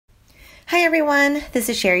Hi everyone, this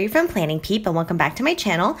is Sherry from Planning Peep and welcome back to my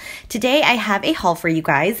channel. Today I have a haul for you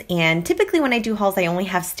guys, and typically when I do hauls I only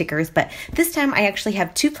have stickers, but this time I actually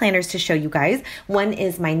have two planners to show you guys. One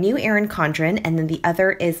is my new Erin Condren and then the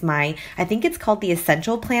other is my, I think it's called the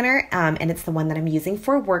Essential Planner, and it's the one that I'm using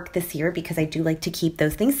for work this year because I do like to keep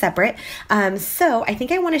those things separate. So I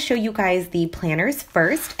think I want to show you guys the planners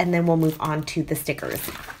first and then we'll move on to the stickers.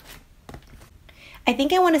 I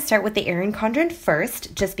think I want to start with the Erin Condren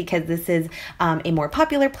first, just because this is a more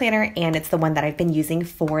popular planner and it's the one that I've been using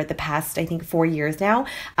for the past, I think, 4 years now.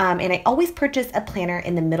 And I always purchase a planner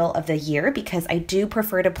in the middle of the year because I do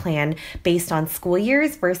prefer to plan based on school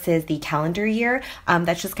years versus the calendar year.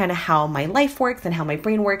 That's just kind of how my life works and how my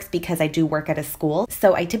brain works because I do work at a school.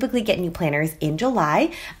 So I typically get new planners in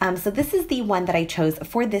July. So this is the one that I chose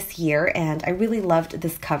for this year and I really loved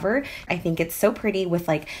this cover. I think it's so pretty with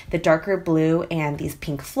like the darker blue and these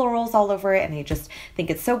pink florals all over it, and I just think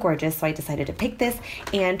it's so gorgeous, so I decided to pick this.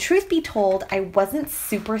 And truth be told, I wasn't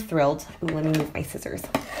super thrilled. Ooh, let me move my scissors.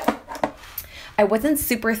 I wasn't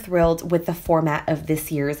super thrilled with the format of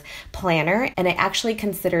this year's planner, and I actually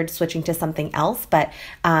considered switching to something else, but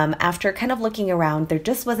after kind of looking around, there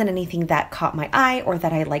just wasn't anything that caught my eye or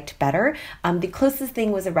that I liked better. The closest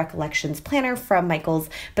thing was a Recollections planner from Michaels,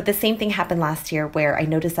 but the same thing happened last year where I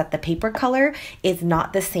noticed that the paper color is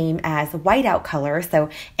not the same as whiteout color, so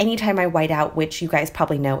anytime I white out, which you guys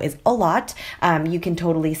probably know is a lot, you can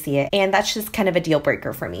totally see it, and that's just kind of a deal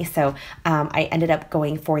breaker for me. So I ended up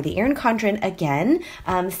going for the Erin Condren again.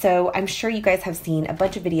 So I'm sure you guys have seen a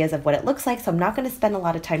bunch of videos of what it looks like, so I'm not going to spend a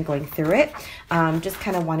lot of time going through it. Just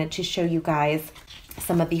kind of wanted to show you guys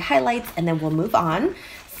some of the highlights and then we'll move on.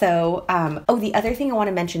 So, the other thing I want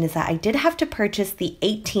to mention is that I did have to purchase the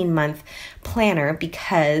 18-month planner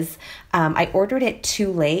because I ordered it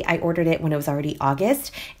too late. I ordered it when it was already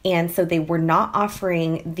August, and so they were not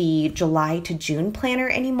offering the July to June planner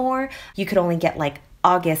anymore. You could only get like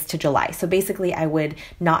August to July. So basically I would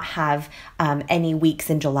not have any weeks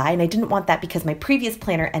in July, and I didn't want that because my previous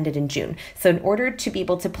planner ended in June. So in order to be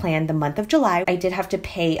able to plan the month of July, I did have to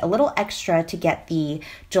pay a little extra to get the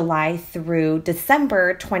July through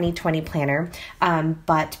December 2020 planner.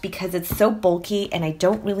 But because it's so bulky and I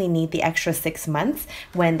don't really need the extra 6 months,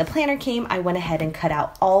 when the planner came, I went ahead and cut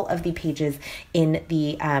out all of the pages in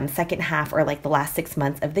the second half, or like the last 6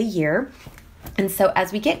 months of the year. And so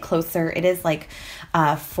as we get closer, it is like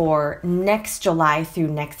for next July through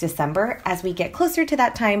next December, as we get closer to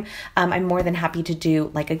that time, I'm more than happy to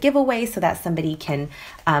do like a giveaway so that somebody can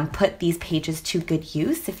put these pages to good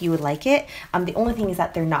use if you would like it. The only thing is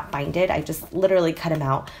that they're not binded. I just literally cut them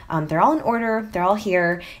out. They're all in order. They're all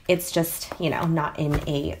here. It's just, you know, not in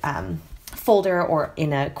a folder or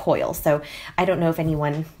in a coil. So I don't know if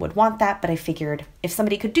anyone would want that, but I figured if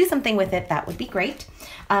somebody could do something with it, that would be great.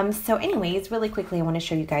 So anyways, really quickly, I want to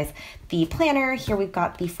show you guys the planner. Here we've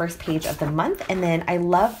got the first page of the month, and then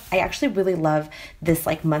I actually really love this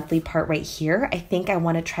like monthly part right here. I think I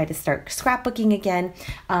want to try to start scrapbooking again.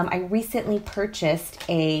 I recently purchased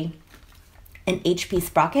an HP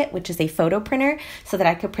Sprocket, which is a photo printer, so that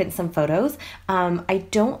I could print some photos. I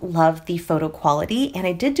don't love the photo quality, and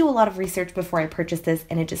I did do a lot of research before I purchased this,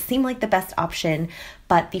 and it just seemed like the best option,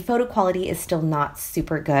 but the photo quality is still not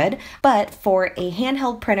super good. But for a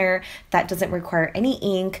handheld printer that doesn't require any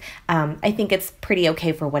ink, I think it's pretty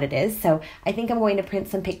okay for what it is. So I think I'm going to print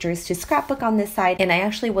some pictures to scrapbook on this side, and I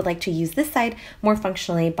actually would like to use this side more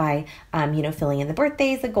functionally by, filling in the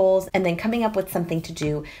birthdays, the goals, and then coming up with something to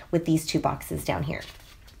do with these two boxes down here.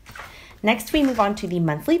 Next, we move on to the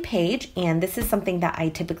monthly page, and this is something that I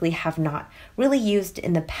typically have not really used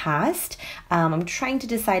in the past. I'm trying to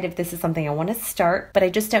decide if this is something I want to start, but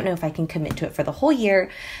I just don't know if I can commit to it for the whole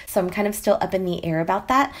year, so I'm kind of still up in the air about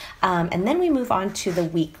that. And then we move on to the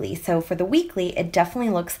weekly. So for the weekly, it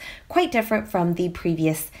definitely looks quite different from the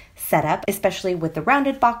previous setup, especially with the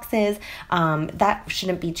rounded boxes. That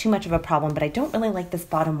shouldn't be too much of a problem, but I don't really like this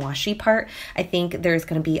bottom washi part. I think there's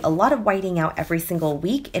going to be a lot of whiting out every single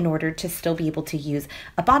week in order to still be able to use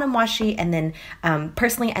a bottom washi, and then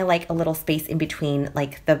personally I like a little space in between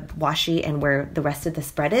like the washi and where the rest of the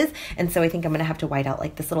spread is, and so I think I'm going to have to white out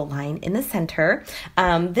like this little line in the center.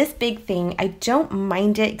 This big thing, I don't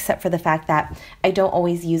mind it except for the fact that I don't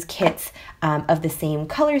always use kits of the same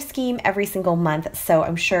color scheme every single month, so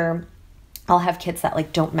I'm sure I'll have kits that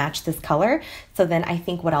like don't match this color. So then I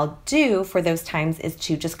think what I'll do for those times is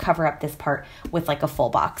to just cover up this part with like a full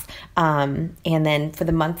box. And then for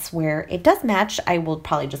the months where it does match, I will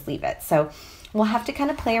probably just leave it. So we'll have to kind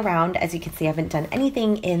of play around. As you can see, I haven't done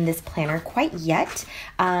anything in this planner quite yet.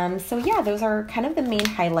 So yeah, those are kind of the main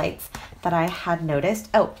highlights that I had noticed.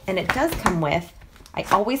 Oh, and it does come with I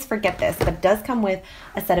always forget this, but it does come with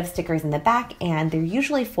a set of stickers in the back, and they're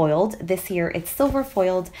usually foiled. This year it's silver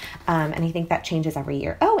foiled, and I think that changes every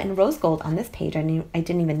year. Oh, and rose gold on this page. I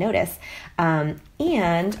didn't even notice. And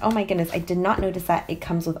oh my goodness, I did not notice that it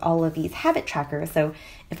comes with all of these habit trackers. So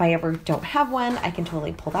if I ever don't have one, I can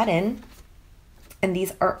totally pull that in. And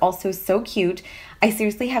these are also so cute. I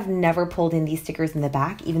seriously have never pulled in these stickers in the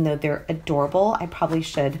back, even though they're adorable. I probably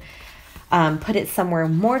should put it somewhere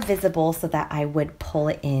more visible so that I would pull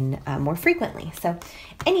it in more frequently. So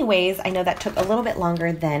anyways, I know that took a little bit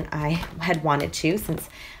longer than I had wanted to, since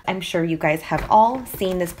I'm sure you guys have all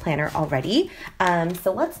seen this planner already.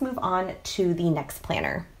 So let's move on to the next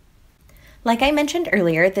planner. Like I mentioned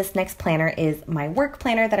earlier, this next planner is my work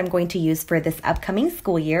planner that I'm going to use for this upcoming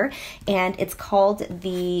school year, and it's called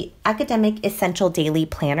the Academic Essential Daily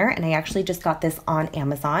Planner, and I actually just got this on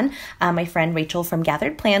Amazon. My friend Rachel from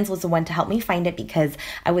Gathered Plans was the one to help me find it, because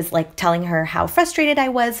I was like telling her how frustrated I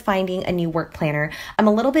was finding a new work planner. I'm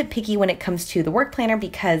a little bit picky when it comes to the work planner,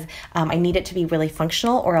 because I need it to be really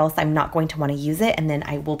functional, or else I'm not going to want to use it, and then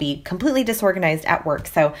I will be completely disorganized at work.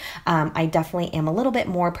 So I definitely am a little bit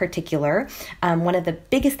more particular. One of the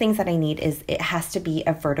biggest things that I need is it has to be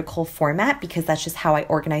a vertical format, because that's just how I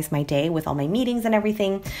organize my day with all my meetings and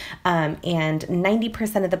everything. And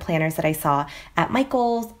 90% of the planners that I saw at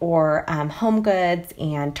Michael's or Home Goods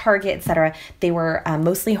and Target, etc., they were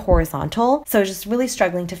mostly horizontal. So I was just really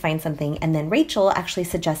struggling to find something. And then Rachel actually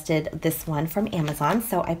suggested this one from Amazon.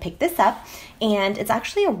 So I picked this up, and it's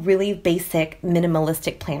actually a really basic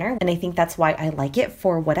minimalistic planner. And I think that's why I like it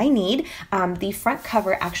for what I need. The front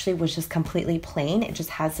cover actually was just completely plain. It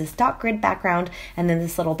just has this dot grid background and then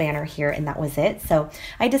this little banner here, and that was it. So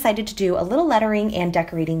I decided to do a little lettering and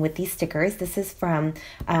decorating with these stickers. This is from,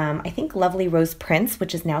 I think, Lovely Rose Prints,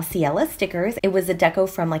 which is now Ciela Stickers. It was a deco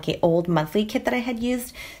from like an old monthly kit that I had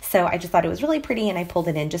used. So I just thought it was really pretty, and I pulled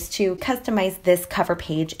it in just to customize this cover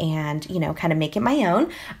page and, you know, kind of make it my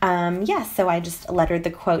own. So I just lettered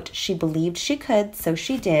the quote, "She believed she could, so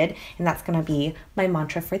she did." And that's going to be my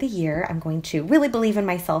mantra for the year. I'm going to really believe in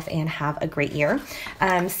myself and have a great year.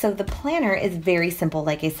 So the planner is very simple.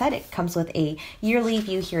 Like I said, it comes with a yearly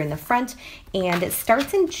view here in the front, and it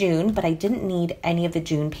starts in June, but I didn't need any of the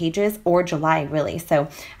June pages, or July really. So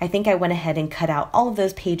I think I went ahead and cut out all of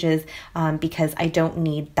those pages because I don't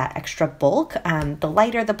need that extra bulk. The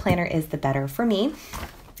lighter the planner is, the better for me.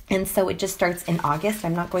 And so it just starts in August.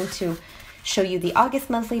 I'm not going to show you the August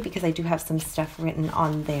monthly because I do have some stuff written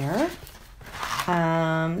on there.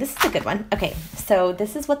 This is a good one. Okay, so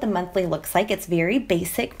this is what the monthly looks like. It's very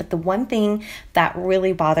basic, but the one thing that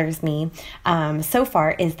really bothers me so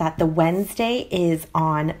far is that the Wednesday is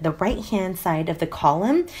on the right-hand side of the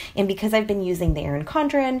column. And because I've been using the Erin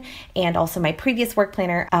Condren and also my previous work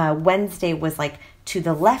planner, Wednesday was like to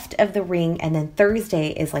the left of the ring, and then Thursday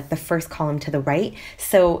is like the first column to the right.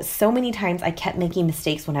 So many times I kept making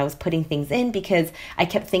mistakes when I was putting things in because I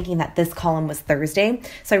kept thinking that this column was Thursday.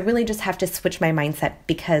 So I really just have to switch my mindset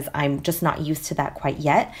because I'm just not used to that quite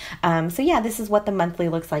yet. So yeah, this is what the monthly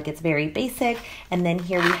looks like. It's very basic. And then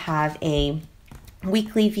here we have a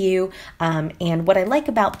weekly view, and what I like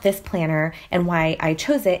about this planner and why I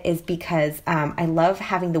chose it is because I love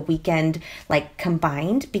having the weekend like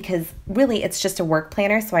combined, because really it's just a work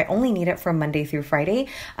planner, so I only need it from Monday through Friday.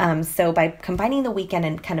 So by combining the weekend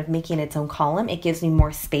and kind of making its own column, it gives me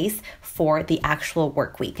more space for the actual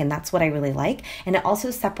work week, and that's what I really like. And it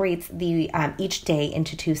also separates the each day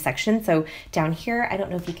into two sections. So down here, I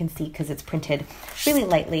don't know if you can see because it's printed really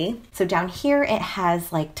lightly. So down here it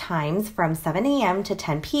has like times from 7 a.m. to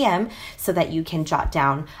 10 p.m. so that you can jot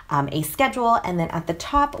down a schedule. And then at the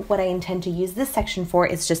top, what I intend to use this section for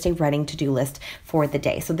is just a running to-do list for the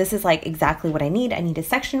day. So this is like exactly what I need. I need a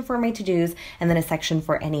section for my to-dos, and then a section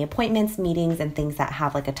for any appointments, meetings, and things that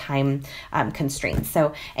have like a time constraint.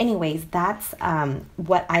 So anyways, that's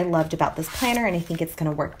what I loved about this planner, and I think it's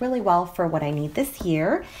going to work really well for what I need this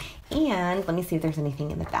year. And let me see if there's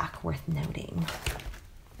anything in the back worth noting.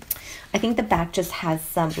 I think the back just has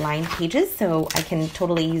some lined pages, so I can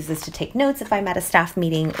totally use this to take notes if I'm at a staff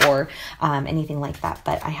meeting or anything like that,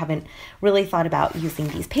 but I haven't really thought about using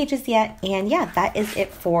these pages yet. And yeah, that is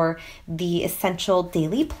it for the Essential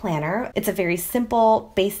Daily Planner. It's a very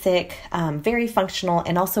simple, basic, very functional,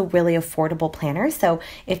 and also really affordable planner. So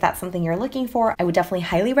if that's something you're looking for, I would definitely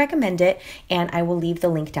highly recommend it, and I will leave the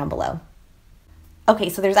link down below. Okay,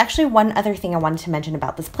 so there's actually one other thing I wanted to mention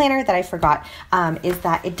about this planner that I forgot, is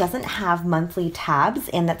that it doesn't have monthly tabs,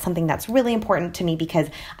 and that's something that's really important to me because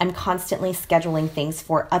I'm constantly scheduling things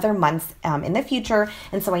for other months in the future,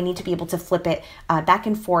 and so I need to be able to flip it back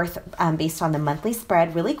and forth based on the monthly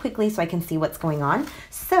spread really quickly so I can see what's going on.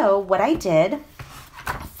 So what I did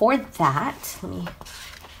for that, let me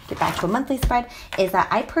get back to a monthly spread, is that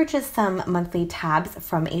I purchased some monthly tabs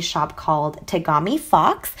from a shop called Tagami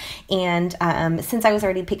Fox. And since I was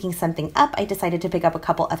already picking something up, I decided to pick up a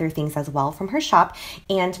couple other things as well from her shop.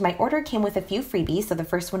 And my order came with a few freebies. So the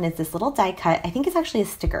first one is this little die cut. I think it's actually a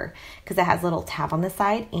sticker because it has a little tab on the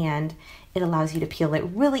side and it allows you to peel it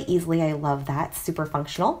really easily. I love that. It's super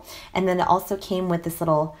functional. And then it also came with this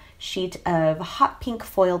little sheet of hot pink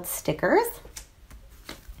foiled stickers.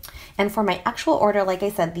 And for my actual order, like I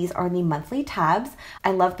said, these are the monthly tabs.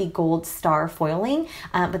 I love the gold star foiling,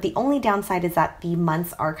 but the only downside is that the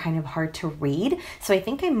months are kind of hard to read. So I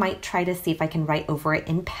think I might try to see if I can write over it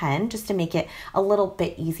in pen just to make it a little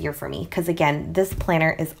bit easier for me. Because again, this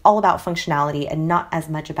planner is all about functionality and not as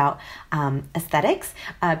much about aesthetics,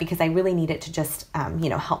 because I really need it to just,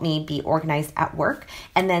 help me be organized at work.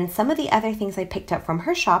 And then some of the other things I picked up from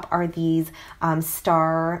her shop are these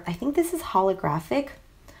star, I think this is holographic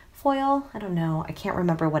foil. I don't know. I can't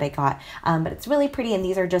remember what I got, but it's really pretty. And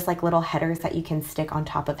these are just like little headers that you can stick on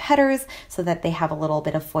top of headers so that they have a little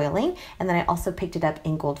bit of foiling. And then I also picked it up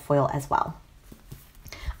in gold foil as well.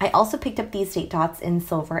 I also picked up these date dots in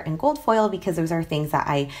silver and gold foil because those are things that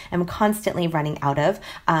I am constantly running out of.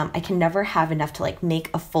 I can never have enough to like make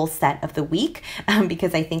a full set of the week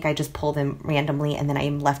because I think I just pull them randomly and then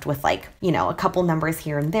I'm left with like, a couple numbers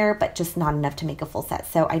here and there, but just not enough to make a full set.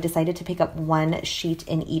 So I decided to pick up one sheet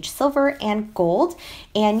in each silver and gold.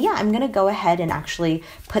 And yeah, I'm going to go ahead and actually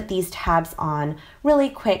put these tabs on really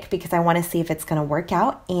quick because I want to see if it's going to work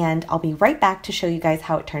out. And I'll be right back to show you guys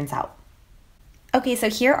how it turns out. Okay, so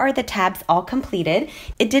here are the tabs all completed.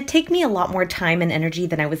 It did take me a lot more time and energy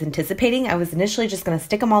than I was anticipating. I was initially just going to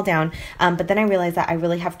stick them all down, but then I realized that I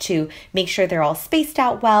really have to make sure they're all spaced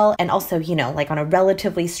out well and also, like on a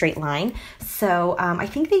relatively straight line. So I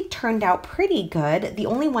think they turned out pretty good. The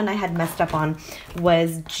only one I had messed up on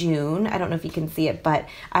was June. I don't know if you can see it, but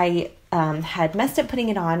I had messed up putting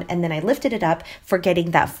it on and then I lifted it up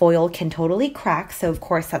forgetting that foil can totally crack. So of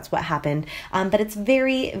course that's what happened. But it's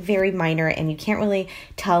very, very minor and you can't really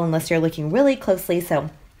tell unless you're looking really closely. So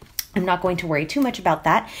I'm not going to worry too much about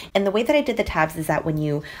that. And the way that I did the tabs is that when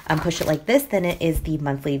you push it like this, then it is the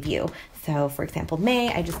monthly view. So for example,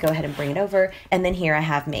 May, I just go ahead and bring it over. And then here I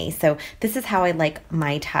have May. So this is how I like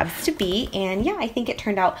my tabs to be. And yeah, I think it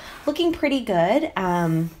turned out looking pretty good.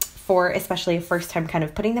 For especially a first time kind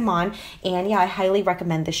of putting them on. And yeah, I highly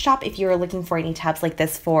recommend this shop if you're looking for any tabs like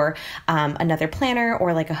this for another planner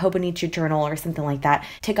or like a Hobonichi journal or something like that.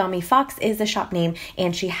 Tagami Fox is the shop name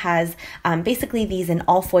and she has basically these in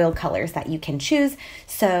all foil colors that you can choose.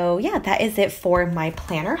 So yeah, that is it for my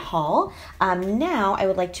planner haul. Now I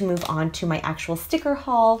would like to move on to my actual sticker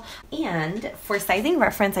haul. And for sizing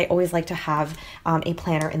reference, I always like to have a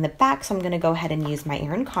planner in the back. So I'm going to go ahead and use my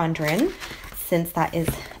Erin Condren, since that is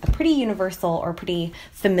a pretty universal or pretty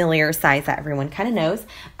familiar size that everyone kind of knows.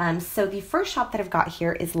 So the first shop that I've got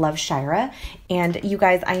here is Love Shira. And you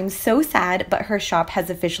guys, I am so sad, but her shop has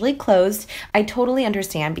officially closed. I totally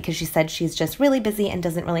understand because she said she's just really busy and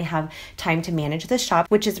doesn't really have time to manage the shop,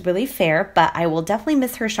 which is really fair, but I will definitely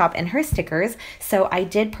miss her shop and her stickers. So I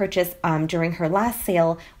did purchase during her last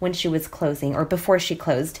sale when she was closing or before she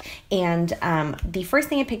closed. And the first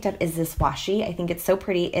thing I picked up is this washi. I think it's so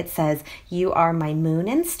pretty. It says, "You are my moon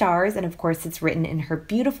and stars," and of course it's written in her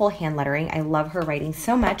beautiful hand lettering. I love her writing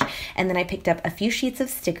so much. And then I picked up a few sheets of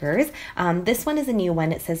stickers. This one is a new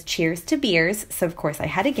one. It says "Cheers to Beers," so of course I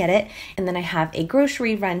had to get it. And then I have a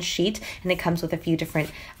grocery run sheet and it comes with a few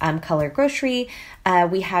different color grocery.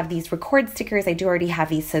 We have these record stickers. I do already have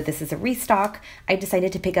these, so this is a restock. I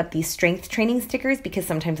decided to pick up these strength training stickers because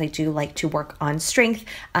sometimes I do like to work on strength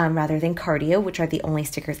rather than cardio, which are the only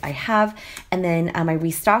stickers I have. And then I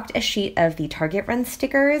restocked a sheet of the Target Run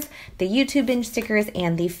stickers, the YouTube Binge stickers,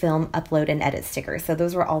 and the Film Upload and Edit stickers. So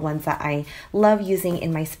those were all ones that I love using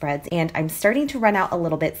in my spreads, and I'm starting to run out a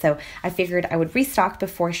little bit, so I figured I would restock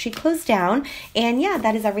before she closed down. And yeah,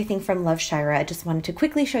 that is everything from Love Shira. I just wanted to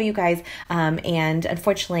quickly show you guys, and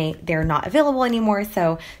unfortunately they're not available anymore,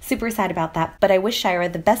 so super sad about that. But I wish Shira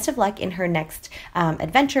the best of luck in her next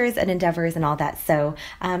adventures and endeavors and all that. So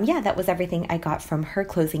yeah, that was everything I got from her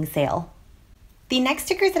closing sale. The next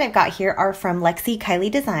stickers that I've got here are from Lexi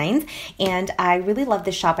Kylie Designs, and I really love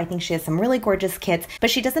this shop. I think she has some really gorgeous kits, but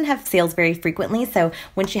she doesn't have sales very frequently, so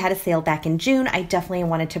when she had a sale back in June, I definitely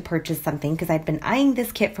wanted to purchase something because I'd been eyeing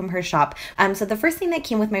this kit from her shop. So the first thing that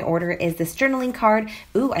came with my order is this journaling card.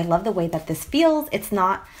 Ooh, I love the way that this feels. It's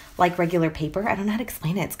not like regular paper. I don't know how to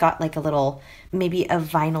explain it. It's got like a little, maybe a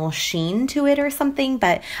vinyl sheen to it or something,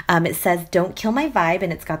 but it says "Don't Kill My Vibe,"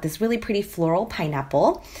 and it's got this really pretty floral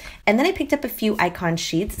pineapple. And then I picked up a few icon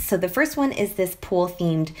sheets. So the first one is this pool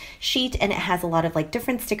themed sheet, and it has a lot of like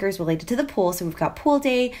different stickers related to the pool. So we've got pool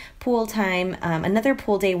day, pool time, another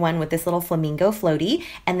pool day one with this little flamingo floaty,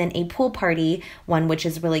 and then a pool party one, which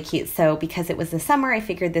is really cute. So because it was the summer, I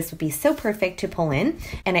figured this would be so perfect to pull in.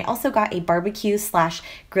 And I also got a barbecue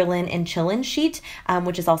 / grillin' and chillin' sheet,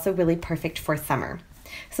 which is also really perfect for summer.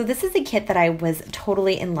 So this is a kit that I was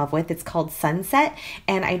totally in love with. It's called Sunset,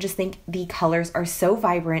 and I just think the colors are so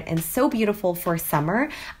vibrant and so beautiful for summer.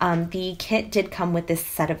 The kit did come with this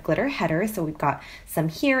set of glitter headers, so we've got some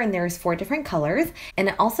here, and there's 4 different colors. And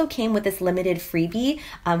it also came with this limited freebie,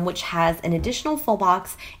 which has an additional full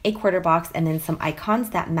box, a quarter box, and then some icons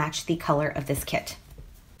that match the color of this kit.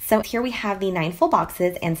 So here we have the 9 full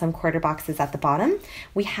boxes and some quarter boxes at the bottom.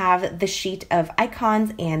 We have the sheet of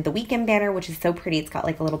icons and the weekend banner, which is so pretty. It's got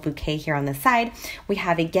like a little bouquet here on the side. We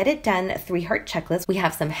have a Get It Done 3-heart checklist. We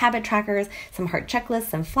have some habit trackers, some heart checklists,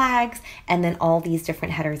 some flags, and then all these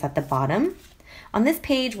different headers at the bottom. On this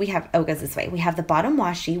page, we have, it goes this way. We have the bottom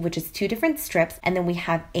washi, which is 2 different strips, and then we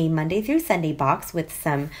have a Monday through Sunday box with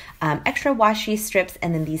some extra washi strips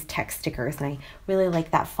and then these text stickers. And I really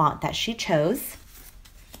like that font that she chose.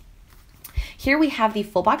 Here we have the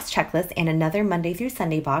full box checklist and another Monday through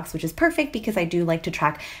Sunday box, which is perfect because I do like to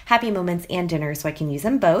track happy moments and dinner, so I can use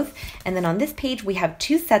them both. And then on this page, we have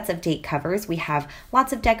 2 sets of date covers. We have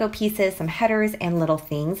lots of deco pieces, some headers, and little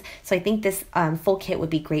things. So I think this full kit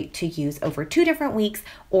would be great to use over 2 different weeks,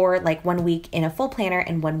 or like 1 week in a full planner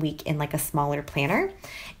and 1 week in like a smaller planner.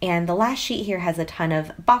 And the last sheet here has a ton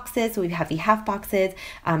of boxes. So we have the half boxes,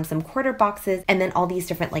 some quarter boxes, and then all these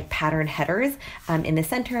different like pattern headers in the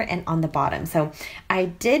center and on the bottom. So I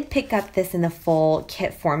did pick up this in the full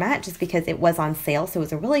kit format just because it was on sale. So it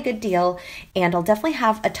was a really good deal, and I'll definitely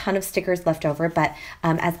have a ton of stickers left over. But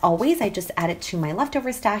as always, I just add it to my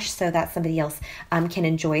leftover stash so that somebody else can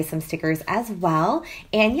enjoy some stickers as well.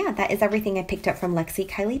 And yeah, that is everything I picked up from Lexi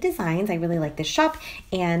Kylie Designs. I really like this shop,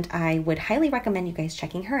 and I would highly recommend you guys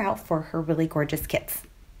checking her out for her really gorgeous kits.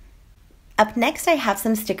 Up next, I have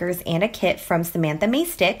some stickers and a kit from Samantha May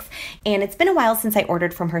Sticks, and it's been a while since I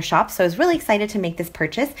ordered from her shop, so I was really excited to make this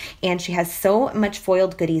purchase, and she has so much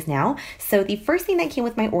foiled goodies now. So the first thing that came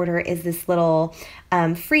with my order is this little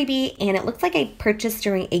freebie, and it looks like I purchased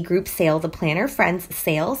during a group sale, the Planner Friends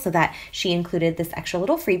sale, so that she included this extra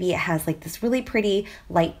little freebie. It has like this really pretty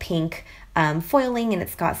light pink foiling, and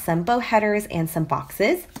it's got some bow headers and some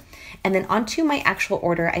boxes. And then onto my actual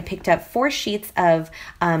order, I picked up 5 sheets of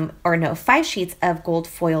gold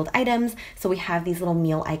foiled items. So we have these little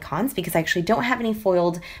meal icons because I actually don't have any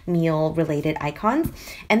foiled meal related icons.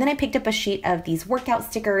 And then I picked up a sheet of these workout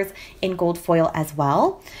stickers in gold foil as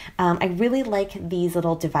well. I really like these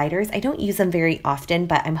little dividers. I don't use them very often,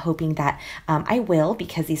 but I'm hoping that I will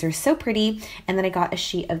because these are so pretty. And then I got a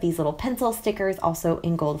sheet of these little pencil stickers also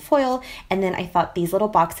in gold foil. And then I thought these little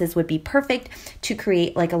boxes would be perfect to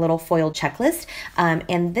create like a little foiled checklist.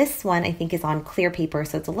 And this one I think is on clear paper,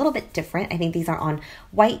 so it's a little bit different. I think these are on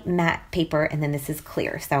white matte paper, and then this is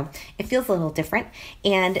clear, so it feels a little different.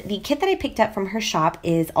 And the kit that I picked up from her shop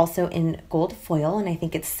is also in gold foil, and I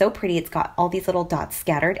think it's so pretty. It's got all these little dots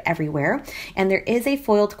scattered everywhere, and there is a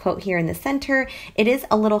foiled quote here in the center. It is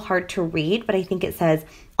a little hard to read, but I think it says,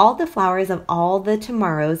 "All the flowers of all the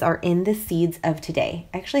tomorrows are in the seeds of today."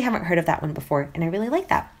 I actually haven't heard of that one before, and I really like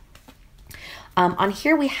that. On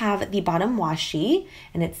here we have the bottom washi,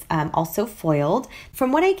 and it's also foiled.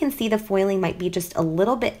 From what I can see, the foiling might be just a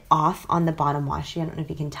little bit off on the bottom washi. I don't know if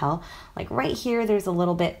you can tell. Like right here, there's a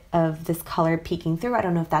little bit of this color peeking through. I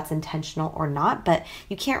don't know if that's intentional or not, but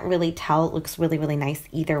you can't really tell. It looks really, really nice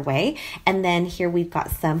either way. And then here we've got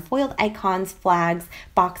some foiled icons, flags,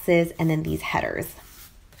 boxes, and then these headers.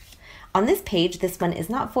 On this page, this one is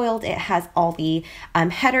not foiled. It has all the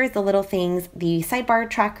headers, the little things, the sidebar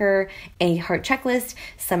tracker, a heart checklist,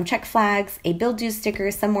 some check flags, a bill due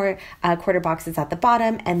sticker, some more quarter boxes at the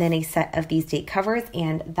bottom, and then a set of these date covers.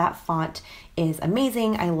 And that font is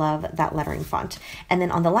amazing. I love that lettering font. And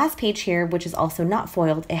then on the last page here, which is also not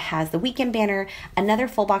foiled, it has the weekend banner, another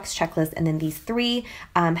full box checklist, and then these 3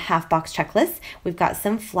 half box checklists. We've got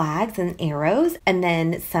some flags and arrows, and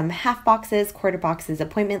then some half boxes, quarter boxes,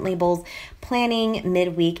 appointment labels, planning,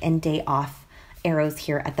 midweek, and day off arrows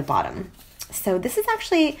here at the bottom. So this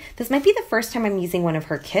might be the first time I'm using one of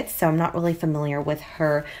her kits, so I'm not really familiar with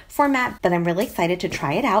her format, but I'm really excited to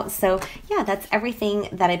try it out. So yeah, that's everything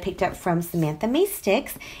that I picked up from Samantha May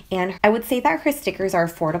Sticks, and I would say that her stickers are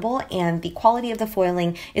affordable and the quality of the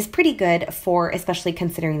foiling is pretty good for especially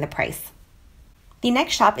considering the price. The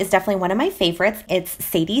next shop is definitely one of my favorites. It's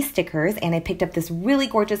Seche stickers, and I picked up this really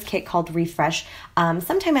gorgeous kit called Refresh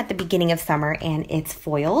sometime at the beginning of summer, and it's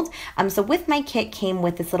foiled. So with my kit came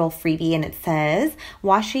with this little freebie, and it says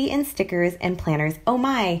washi and stickers and planners. Oh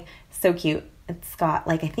my, so cute. It's got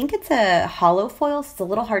like, I think it's a hollow foil, so it's a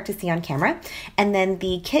little hard to see on camera. And then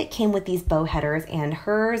the kit came with these bow headers, and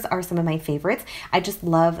hers are some of my favorites. I just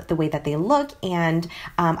love the way that they look, and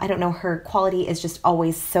I don't know, her quality is just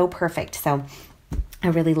always so perfect. So I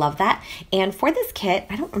really love that. And for this kit,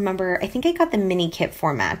 I don't remember, I think I got the mini kit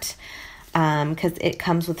format because it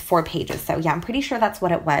comes with 4 pages. So yeah, I'm pretty sure that's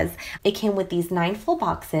what it was. It came with these 9 full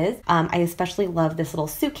boxes. I especially love this little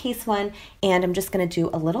suitcase one, and I'm just going to do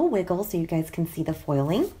a little wiggle so you guys can see the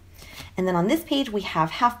foiling. And then on this page, we have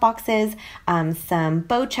half boxes, some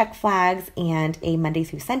bow check flags, and a Monday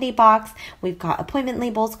through Sunday box. We've got appointment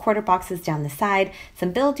labels, quarter boxes down the side,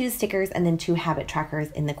 some bill due stickers, and then 2 habit trackers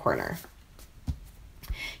in the corner.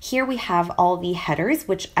 Here we have all the headers,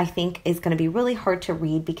 which I think is going to be really hard to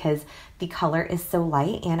read because the color is so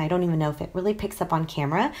light, and I don't even know if it really picks up on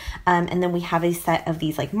camera. And then we have a set of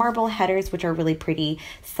these like marble headers, which are really pretty.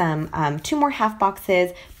 Some 2 more half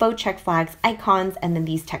boxes, bow check flags, icons, and then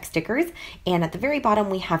these text stickers. And at the very bottom,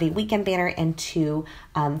 we have a weekend banner and 2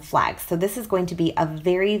 flags. So this is going to be a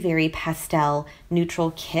very, very pastel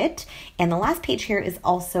neutral kit. And the last page here is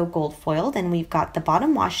also gold foiled, and we've got the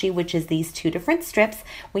bottom washi, which is these 2 different strips.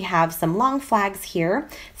 We have some long flags here,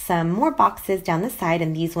 some more boxes down the side,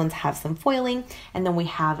 and these ones have some foiling. And then we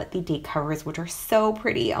have the date covers, which are so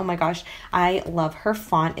pretty. Oh my gosh, I love her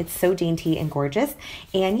font. It's so dainty and gorgeous.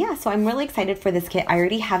 And yeah, so I'm really excited for this kit. I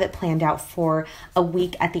already have it planned out for a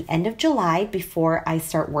week at the end of July before I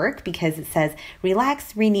start work, because it says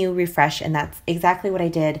relax, renew, refresh, and that's exactly what I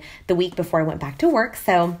did the week before I went back to work.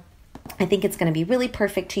 So I think it's going to be really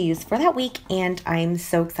perfect to use for that week, and I'm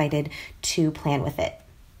so excited to plan with it.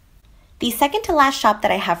 The second to last shop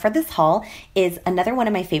that I have for this haul is another one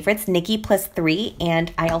of my favorites, Nikki Plus 3,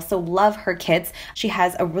 and I also love her kits. She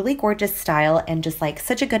has a really gorgeous style and just like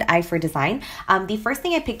such a good eye for design. The first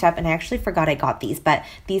thing I picked up, and I actually forgot I got these, but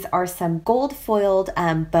these are some gold foiled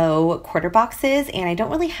bow quarter boxes, and I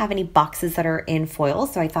don't really have any boxes that are in foil,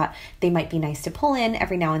 so I thought they might be nice to pull in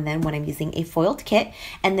every now and then when I'm using a foiled kit.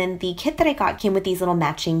 And then the kit that I got came with these little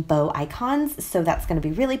matching bow icons, so that's going to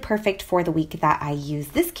be really perfect for the week that I use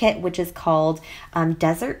this kit, which is called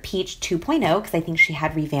Desert Peach 2.0, because I think she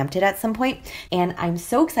had revamped it at some point. And I'm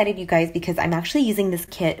so excited, you guys, because I'm actually using this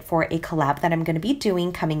kit for a collab that I'm going to be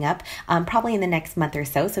doing coming up probably in the next month or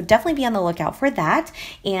so. So definitely be on the lookout for that.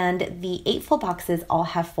 And the 8 full boxes all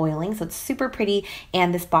have foiling, so it's super pretty.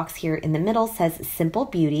 And this box here in the middle says Simple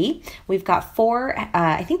Beauty. We've got 4,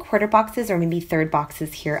 I think quarter boxes or maybe third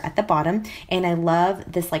boxes here at the bottom. And I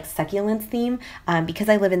love this like succulents theme because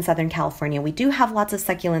I live in Southern California. We do have lots of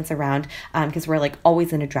succulents around because we're like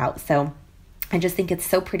always in a drought. So I just think it's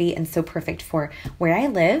so pretty and so perfect for where I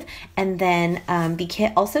live. And then the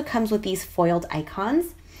kit also comes with these foiled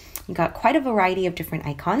icons. You got quite a variety of different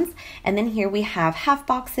icons. And then here we have half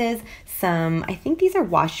boxes, some, I think these are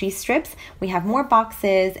washi strips. We have more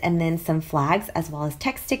boxes, and then some flags as well as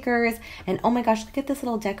text stickers. And oh my gosh, look at this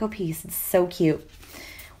little deco piece. It's so cute.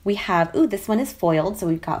 We have, ooh, this one is foiled. So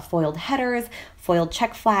we've got foiled headers, foiled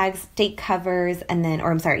check flags, date covers, and then, or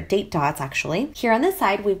I'm sorry, date dots actually. Here on the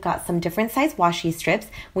side, we've got some different size washi strips.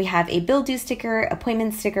 We have a bill due sticker,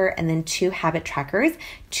 appointment sticker, and then 2 habit trackers,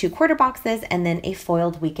 2 quarter boxes, and then a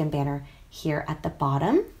foiled weekend banner here at the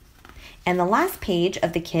bottom. And the last page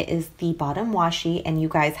of the kit is the bottom washi, and you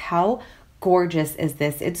guys, how gorgeous is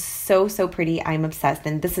this? It's so, so pretty. I'm obsessed.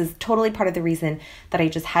 And this is totally part of the reason that I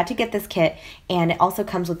just had to get this kit. And it also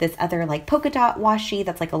comes with this other like polka dot washi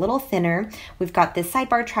that's like a little thinner. We've got this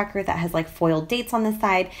sidebar tracker that has like foiled dates on the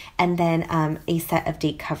side, and then a set of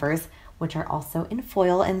date covers, which are also in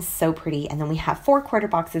foil and so pretty. And then we have 4 quarter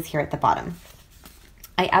boxes here at the bottom.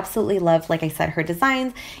 I absolutely love, like I said, her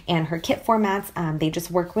designs and her kit formats. They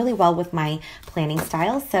just work really well with my planning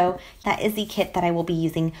style. So that is the kit that I will be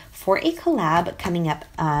using for a collab coming up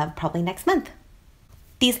probably next month.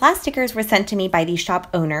 These last stickers were sent to me by the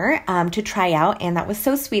shop owner to try out, and that was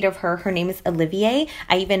so sweet of her. Her name is Olivier.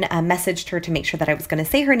 I even messaged her to make sure that I was going to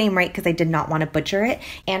say her name right because I did not want to butcher it.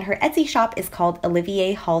 And her Etsy shop is called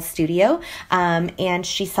Olivier Hall Studio, and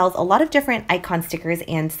she sells a lot of different icon stickers,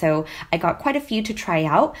 and so I got quite a few to try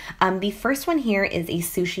out. The first one here is a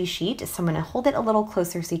sushi sheet, so I'm going to hold it a little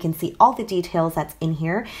closer so you can see all the details that's in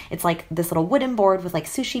here. It's like this little wooden board with like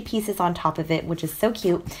sushi pieces on top of it, which is so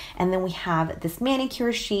cute. And then we have this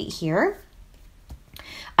manicure sheet here.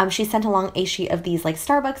 She sent along a sheet of these like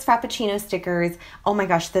Starbucks Frappuccino stickers. Oh my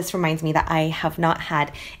gosh, this reminds me that I have not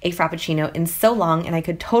had a Frappuccino in so long, and I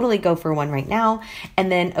could totally go for one right now.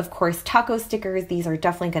 And then of course, taco stickers. These are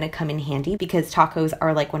definitely going to come in handy because tacos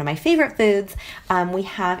are like one of my favorite foods. We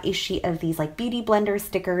have a sheet of these like beauty blender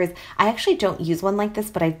stickers. I actually don't use one like this,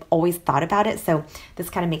 but I've always thought about it. So this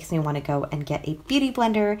kind of makes me want to go and get a beauty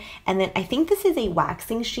blender. And then I think this is a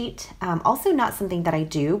waxing sheet. Also not something that I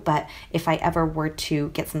do, but if I ever were to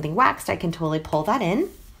get something waxed, I can totally pull that in.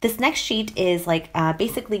 This next sheet is like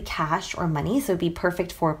basically cash or money, so it'd be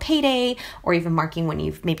perfect for payday or even marking when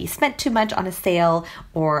you've maybe spent too much on a sale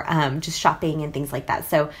or just shopping and things like that.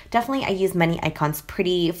 So definitely I use money icons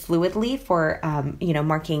pretty fluidly for,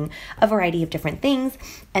 marking a variety of different things.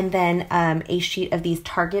 And then a sheet of these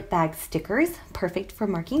Target bag stickers, perfect for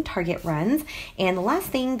marking Target runs. And the last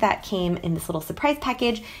thing that came in this little surprise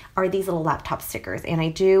package are these little laptop stickers. And I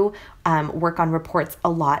do work on reports a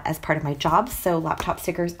lot as part of my job, so laptop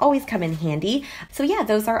stickers always come in handy. So yeah,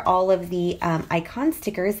 those are all of the icon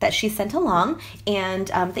stickers that she sent along. And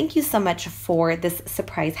thank you so much for this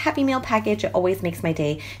surprise Happy Meal package. It always makes my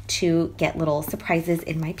day to get little surprises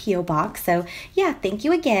in my P.O. box. So yeah, thank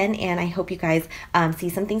you again, and I hope you guys see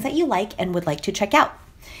some things that you like and would like to check out.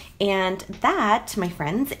 And that, my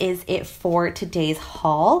friends, is it for today's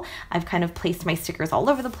haul. I've kind of placed my stickers all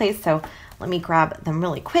over the place, so let me grab them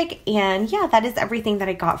really quick. And yeah, that is everything that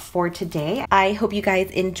I got for today. I hope you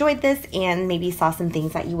guys enjoyed this and maybe saw some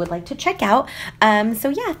things that you would like to check out. So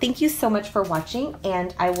yeah, thank you so much for watching,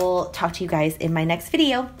 and I will talk to you guys in my next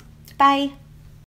video. Bye.